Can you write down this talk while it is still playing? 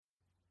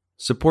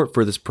Support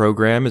for this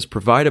program is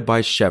provided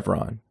by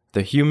Chevron,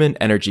 the human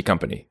energy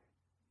company.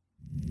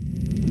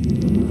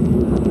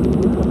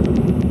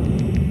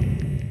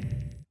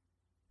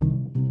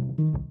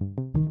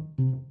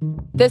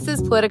 This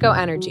is Politico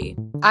Energy.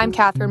 I'm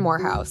Catherine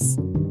Morehouse.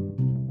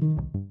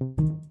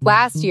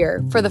 Last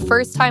year, for the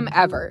first time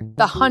ever,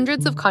 the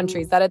hundreds of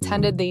countries that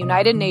attended the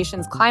United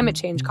Nations Climate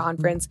Change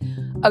Conference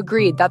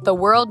agreed that the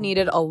world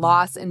needed a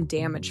loss and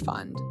damage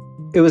fund.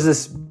 It was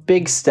this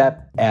big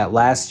step at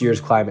last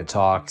year's climate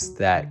talks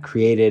that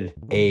created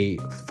a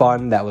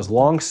fund that was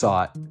long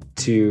sought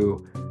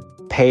to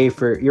pay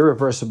for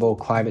irreversible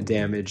climate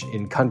damage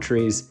in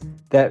countries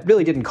that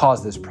really didn't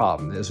cause this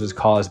problem. This was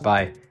caused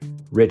by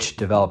rich,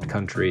 developed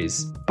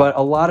countries. But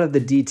a lot of the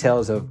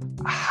details of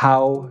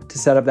how to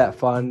set up that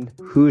fund,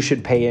 who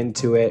should pay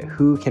into it,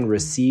 who can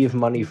receive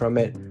money from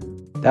it,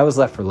 that was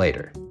left for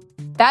later.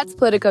 That's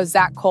Politico's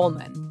Zach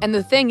Coleman. And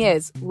the thing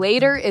is,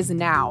 later is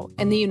now,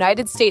 and the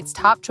United States'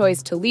 top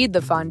choice to lead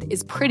the fund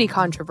is pretty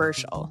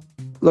controversial.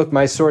 Look,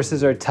 my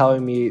sources are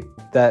telling me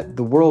that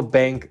the World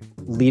Bank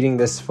leading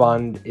this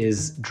fund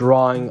is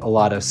drawing a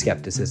lot of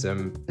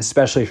skepticism,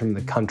 especially from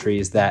the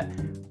countries that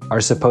are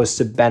supposed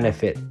to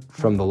benefit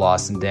from the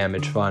loss and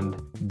damage fund.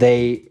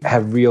 They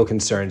have real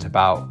concerns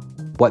about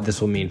what this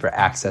will mean for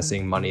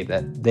accessing money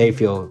that they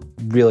feel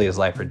really is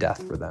life or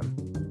death for them.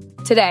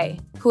 Today,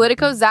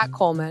 Politico's Zach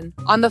Coleman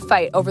on the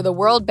fight over the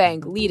World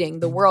Bank leading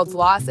the world's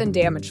loss and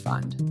damage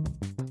fund.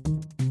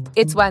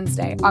 It's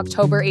Wednesday,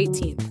 October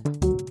 18th.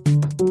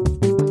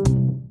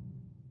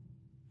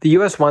 The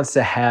U.S. wants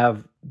to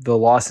have the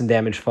loss and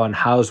damage fund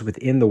housed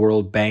within the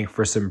World Bank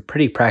for some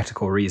pretty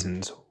practical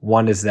reasons.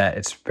 One is that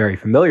it's very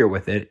familiar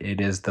with it.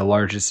 It is the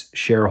largest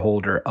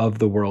shareholder of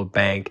the World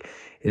Bank.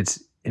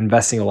 It's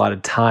investing a lot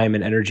of time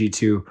and energy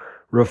to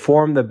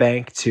reform the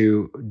bank,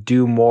 to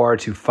do more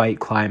to fight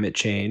climate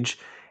change.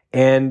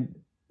 And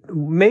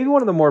maybe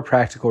one of the more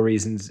practical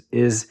reasons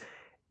is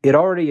it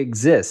already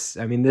exists.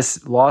 I mean,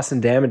 this loss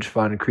and damage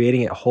fund,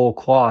 creating it whole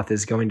cloth,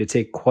 is going to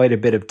take quite a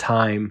bit of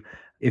time.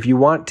 If you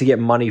want to get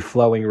money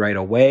flowing right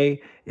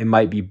away, it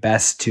might be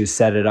best to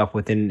set it up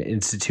within an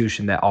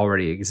institution that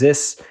already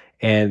exists.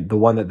 And the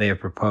one that they have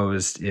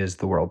proposed is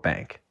the World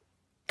Bank.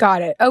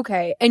 Got it.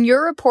 Okay. And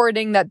you're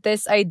reporting that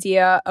this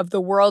idea of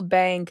the World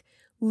Bank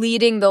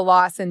leading the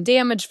loss and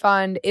damage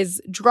fund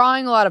is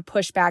drawing a lot of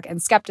pushback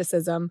and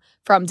skepticism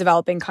from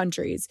developing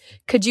countries.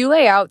 Could you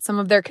lay out some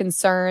of their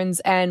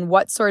concerns and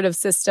what sort of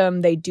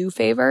system they do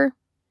favor?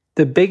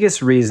 The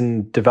biggest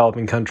reason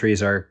developing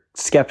countries are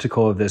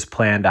skeptical of this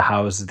plan to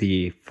house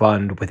the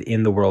fund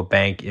within the World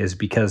Bank is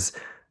because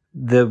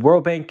the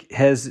World Bank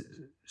has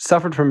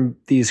suffered from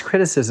these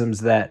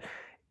criticisms that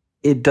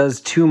it does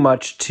too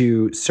much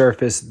to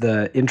surface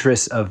the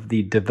interests of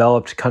the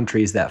developed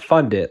countries that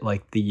fund it,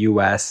 like the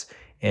U.S.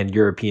 and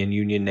European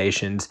Union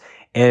nations,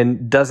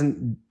 and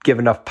doesn't give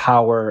enough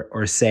power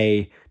or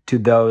say to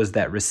those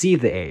that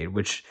receive the aid,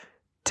 which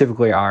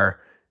typically are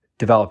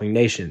developing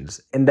nations.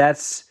 And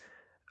that's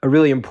a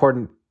really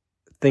important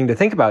thing to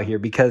think about here,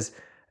 because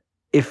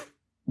if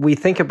we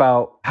think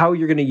about how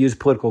you're going to use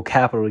political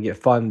capital to get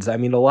funds, I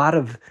mean, a lot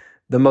of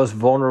the most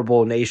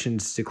vulnerable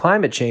nations to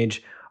climate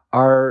change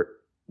are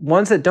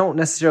ones that don't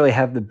necessarily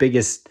have the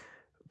biggest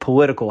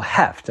political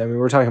heft. I mean,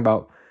 we're talking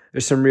about,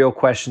 there's some real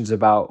questions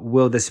about,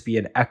 will this be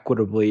an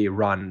equitably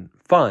run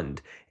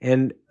fund?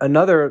 And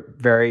another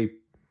very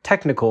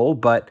technical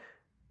but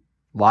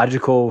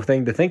logical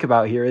thing to think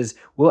about here is,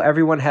 will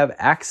everyone have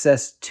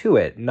access to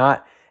it?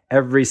 Not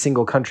every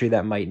single country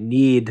that might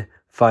need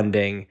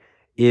funding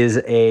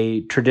is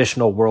a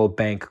traditional World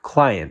Bank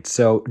client.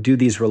 So do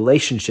these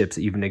relationships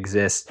even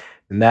exist?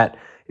 And that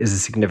is a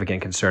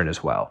significant concern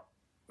as well.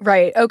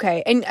 Right.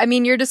 Okay. And I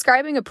mean, you're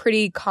describing a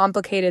pretty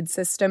complicated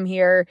system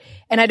here.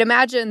 And I'd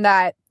imagine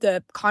that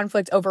the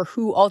conflict over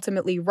who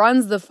ultimately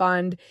runs the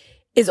fund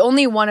is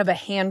only one of a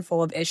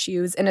handful of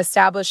issues in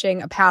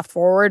establishing a path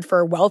forward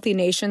for wealthy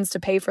nations to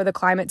pay for the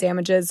climate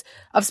damages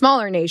of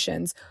smaller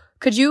nations.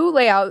 Could you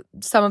lay out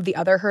some of the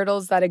other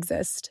hurdles that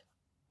exist?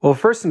 Well,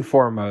 first and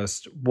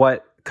foremost,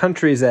 what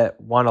countries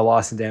that want a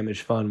loss and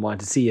damage fund want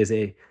to see is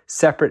a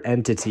separate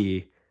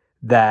entity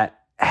that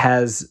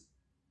has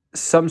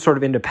some sort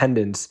of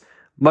independence,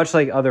 much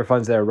like other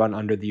funds that are run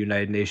under the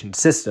United Nations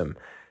system.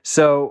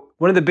 So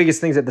one of the biggest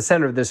things at the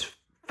center of this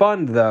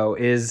fund, though,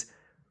 is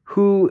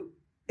who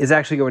is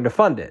actually going to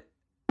fund it.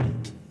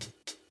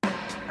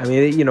 I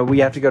mean, we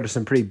have to go to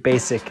some pretty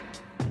basic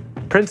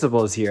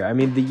principles here. I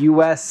mean, the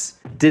U.S.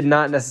 did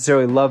not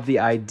necessarily love the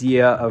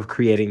idea of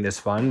creating this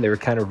fund. They were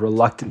kind of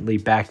reluctantly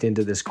backed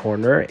into this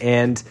corner,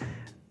 and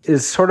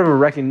is sort of a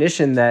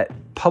recognition that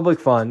public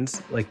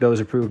funds, like those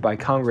approved by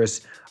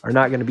Congress, are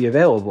not going to be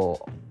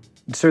available,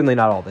 certainly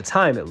not all the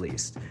time at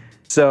least.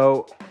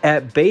 So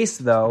at base,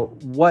 though,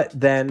 what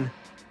then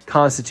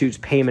constitutes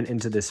payment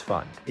into this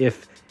fund?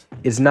 If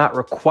it's not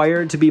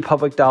required to be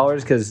public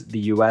dollars because the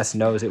U.S.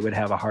 knows it would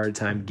have a hard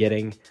time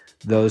getting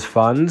those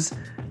funds,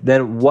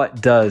 then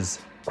what does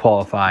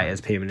qualify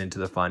as payment into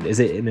the fund? Is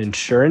it an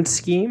insurance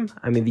scheme?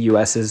 I mean, the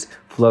U.S. has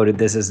floated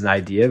this as an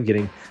idea of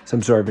getting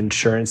some sort of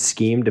insurance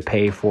scheme to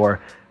pay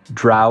for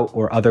drought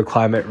or other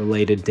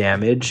climate-related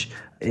damage,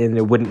 and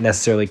it wouldn't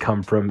necessarily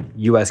come from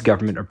U.S.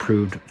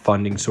 government-approved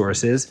funding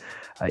sources.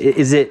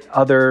 Is it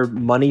other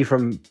money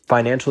from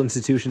financial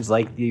institutions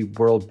like the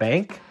World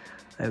Bank?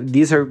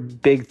 These are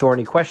big,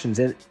 thorny questions.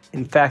 And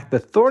in fact, the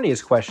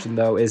thorniest question,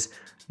 though, is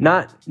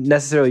not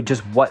necessarily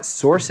just what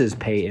sources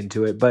pay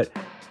into it, but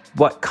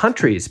what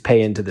countries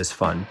pay into this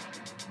fund.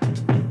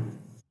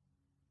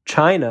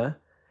 China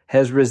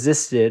has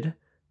resisted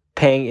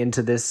paying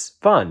into this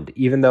fund,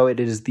 even though it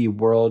is the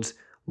world's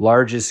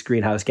largest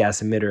greenhouse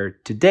gas emitter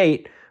to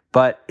date,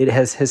 but it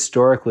has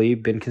historically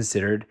been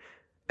considered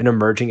an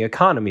emerging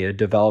economy, a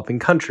developing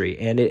country,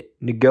 and it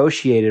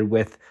negotiated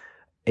with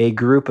a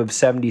group of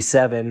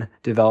 77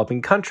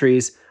 developing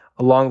countries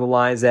along the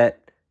lines that,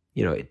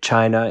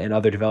 China and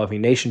other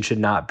developing nations should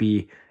not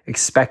be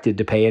expected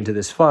to pay into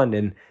this fund.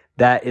 And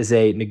that is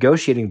a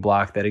negotiating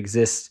block that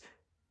exists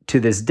to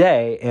this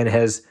day and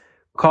has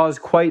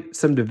caused quite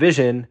some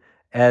division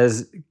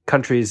as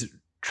countries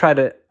try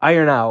to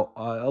iron out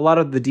a lot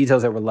of the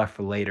details that were left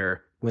for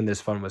later when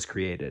this fund was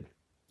created.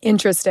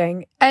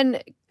 Interesting.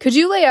 And could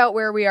you lay out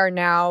where we are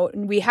now?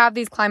 We have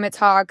these climate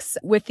talks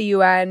with the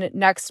UN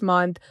next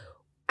month.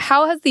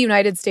 How has the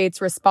United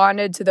States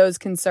responded to those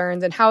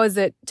concerns, and how is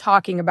it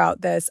talking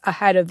about this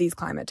ahead of these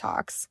climate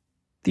talks?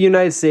 The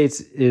United States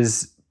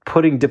is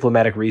putting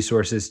diplomatic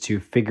resources to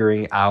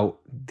figuring out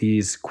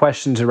these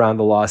questions around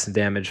the loss and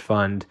damage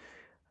fund.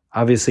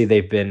 Obviously,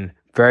 they've been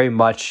very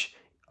much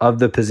of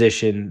the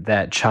position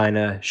that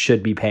China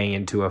should be paying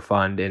into a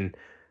fund and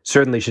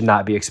certainly should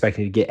not be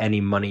expecting to get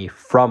any money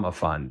from a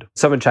fund.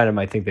 Some in China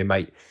might think they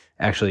might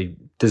actually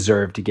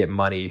deserve to get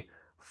money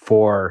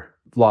for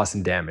loss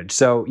and damage.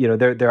 So,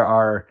 there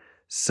are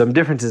some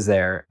differences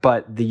there,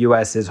 but the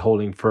U.S. is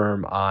holding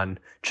firm on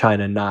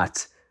China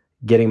not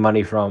getting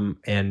money from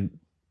and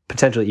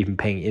potentially even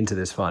paying into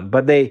this fund.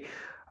 But they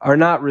are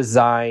not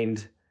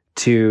resigned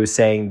to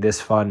saying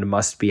this fund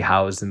must be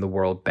housed in the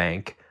World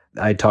Bank.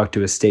 I talked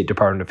to a State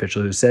Department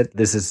official who said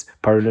this is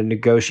part of the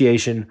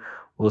negotiation.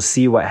 We'll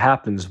see what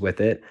happens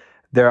with it.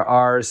 There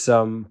are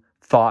some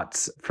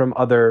thoughts from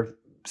other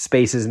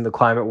spaces in the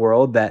climate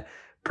world that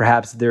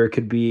perhaps there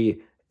could be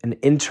an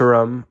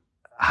interim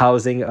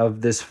housing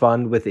of this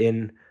fund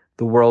within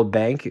the World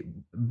Bank.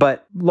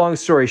 But long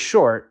story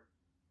short,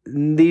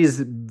 these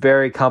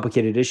very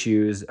complicated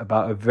issues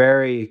about a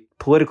very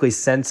politically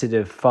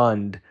sensitive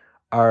fund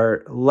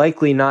are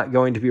likely not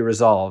going to be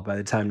resolved by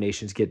the time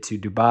nations get to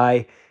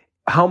Dubai.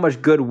 How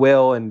much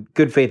goodwill and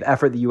good faith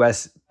effort the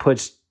U.S.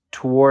 puts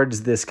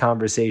towards this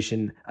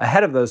conversation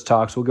ahead of those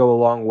talks will go a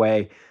long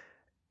way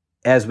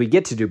as we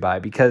get to Dubai,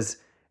 because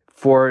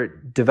for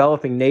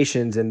developing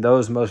nations and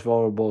those most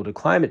vulnerable to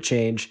climate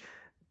change,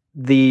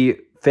 the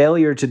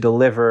failure to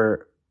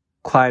deliver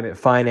climate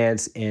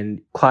finance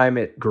and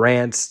climate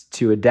grants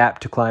to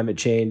adapt to climate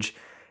change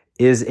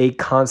is a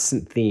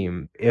constant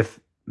theme. If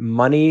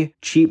money,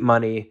 cheap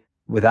money,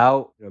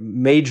 without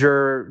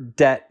major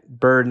debt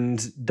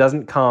burdens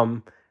doesn't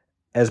come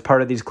as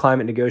part of these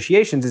climate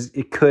negotiations,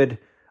 it could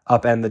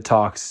upend the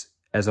talks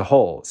as a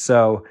whole.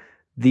 So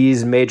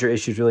these major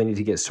issues really need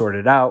to get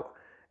sorted out,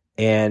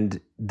 and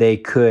they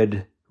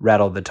could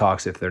rattle the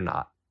talks if they're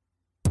not.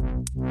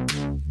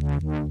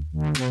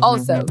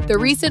 Also, the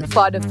recent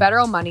flood of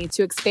federal money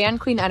to expand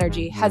clean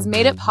energy has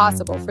made it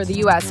possible for the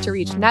U.S. to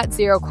reach net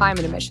zero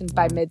climate emissions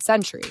by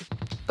mid-century,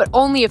 but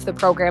only if the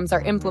programs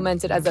are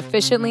implemented as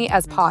efficiently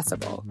as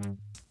possible.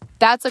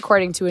 That's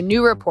according to a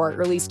new report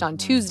released on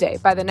Tuesday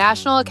by the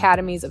National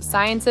Academies of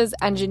Sciences,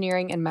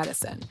 Engineering, and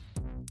Medicine.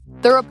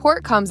 The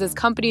report comes as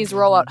companies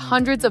roll out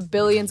hundreds of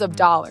billions of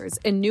dollars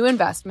in new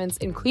investments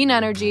in clean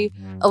energy,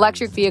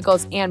 electric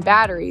vehicles, and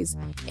batteries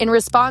in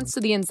response to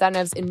the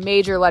incentives in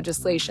major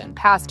legislation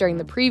passed during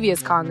the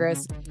previous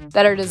Congress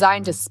that are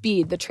designed to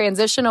speed the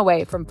transition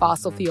away from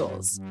fossil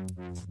fuels.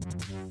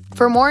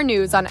 For more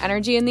news on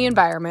energy and the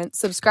environment,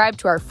 subscribe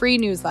to our free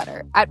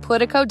newsletter at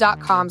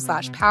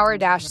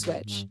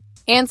politico.com/power-switch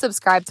and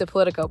subscribe to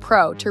Politico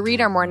Pro to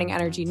read our morning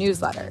energy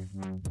newsletter.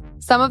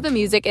 Some of the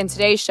music in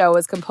today's show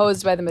was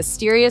composed by the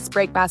mysterious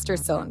Breakmaster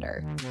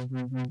Cylinder.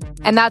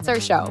 And that's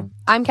our show.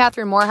 I'm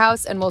Catherine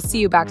Morehouse, and we'll see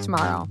you back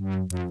tomorrow.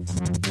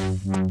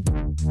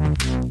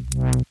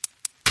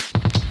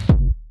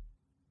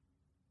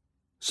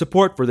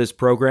 Support for this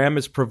program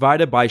is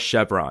provided by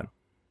Chevron.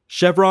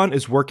 Chevron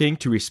is working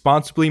to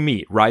responsibly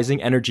meet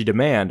rising energy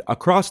demand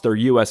across their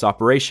U.S.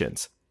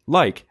 operations,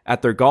 like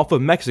at their Gulf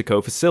of Mexico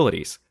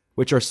facilities,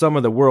 which are some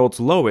of the world's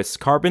lowest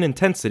carbon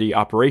intensity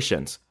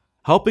operations,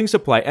 helping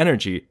supply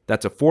energy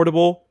that's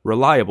affordable,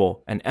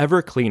 reliable, and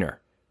ever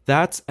cleaner.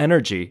 That's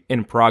energy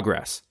in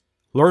progress.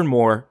 Learn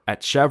more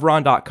at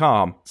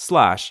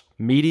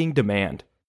chevron.com/meeting demand.